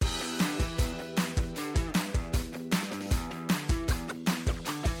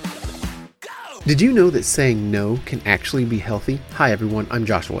Did you know that saying no can actually be healthy? Hi everyone, I'm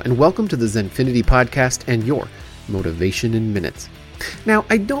Joshua, and welcome to the Zenfinity Podcast and your Motivation in Minutes. Now,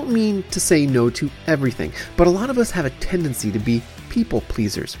 I don't mean to say no to everything, but a lot of us have a tendency to be people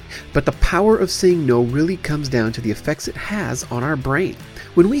pleasers. But the power of saying no really comes down to the effects it has on our brain.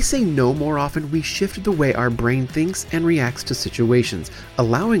 When we say no more often, we shift the way our brain thinks and reacts to situations,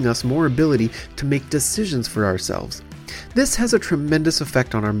 allowing us more ability to make decisions for ourselves. This has a tremendous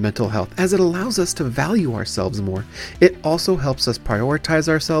effect on our mental health as it allows us to value ourselves more. It also helps us prioritize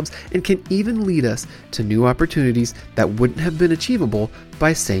ourselves and can even lead us to new opportunities that wouldn't have been achievable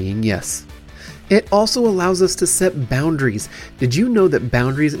by saying yes. It also allows us to set boundaries. Did you know that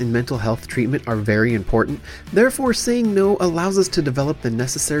boundaries in mental health treatment are very important? Therefore, saying no allows us to develop the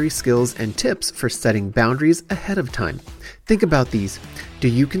necessary skills and tips for setting boundaries ahead of time. Think about these. Do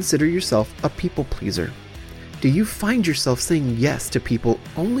you consider yourself a people pleaser? Do you find yourself saying yes to people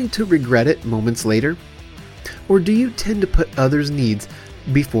only to regret it moments later? Or do you tend to put others' needs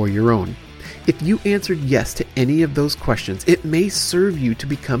before your own? If you answered yes to any of those questions, it may serve you to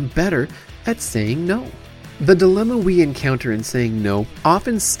become better at saying no. The dilemma we encounter in saying no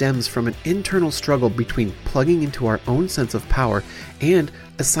often stems from an internal struggle between plugging into our own sense of power and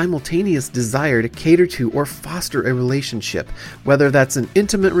a simultaneous desire to cater to or foster a relationship, whether that's an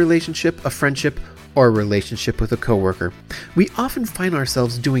intimate relationship, a friendship, or a relationship with a coworker. We often find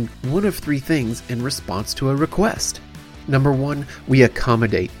ourselves doing one of three things in response to a request. Number one, we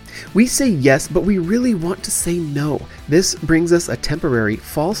accommodate. We say yes, but we really want to say no. This brings us a temporary,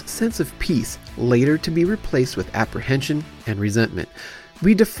 false sense of peace, later to be replaced with apprehension and resentment.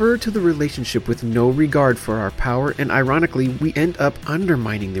 We defer to the relationship with no regard for our power, and ironically, we end up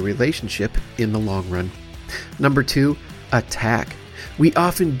undermining the relationship in the long run. Number two, attack. We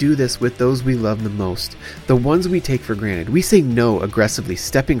often do this with those we love the most, the ones we take for granted. We say no aggressively,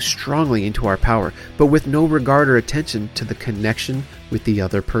 stepping strongly into our power, but with no regard or attention to the connection with the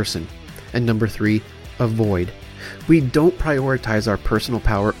other person. And number three, avoid. We don't prioritize our personal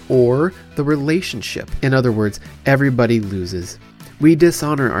power or the relationship. In other words, everybody loses. We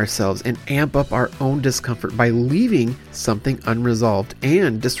dishonor ourselves and amp up our own discomfort by leaving something unresolved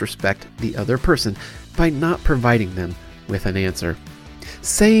and disrespect the other person by not providing them with an answer.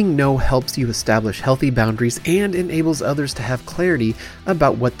 Saying no helps you establish healthy boundaries and enables others to have clarity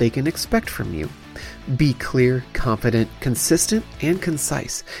about what they can expect from you. Be clear, confident, consistent, and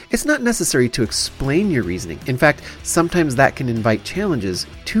concise. It's not necessary to explain your reasoning. In fact, sometimes that can invite challenges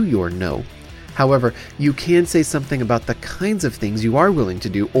to your no. However, you can say something about the kinds of things you are willing to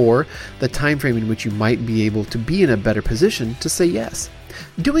do or the time frame in which you might be able to be in a better position to say yes.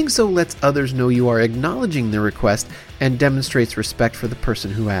 Doing so lets others know you are acknowledging their request and demonstrates respect for the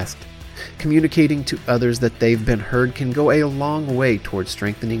person who asked. Communicating to others that they've been heard can go a long way towards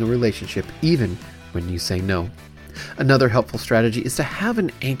strengthening a relationship, even when you say no. Another helpful strategy is to have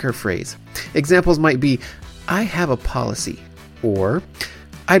an anchor phrase. Examples might be, I have a policy, or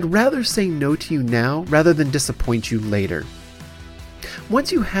I'd rather say no to you now rather than disappoint you later. Once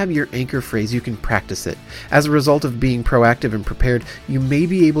you have your anchor phrase, you can practice it. As a result of being proactive and prepared, you may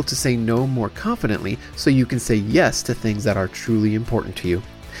be able to say no more confidently so you can say yes to things that are truly important to you.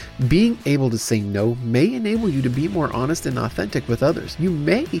 Being able to say no may enable you to be more honest and authentic with others. You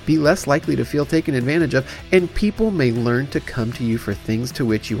may be less likely to feel taken advantage of, and people may learn to come to you for things to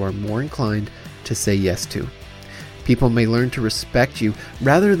which you are more inclined to say yes to. People may learn to respect you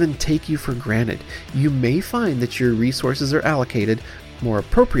rather than take you for granted. You may find that your resources are allocated more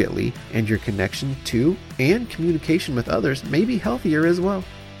appropriately, and your connection to and communication with others may be healthier as well.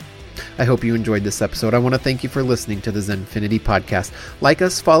 I hope you enjoyed this episode. I want to thank you for listening to the Zenfinity Podcast. Like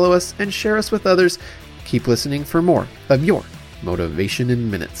us, follow us, and share us with others. Keep listening for more of your Motivation in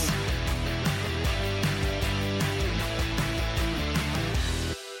Minutes.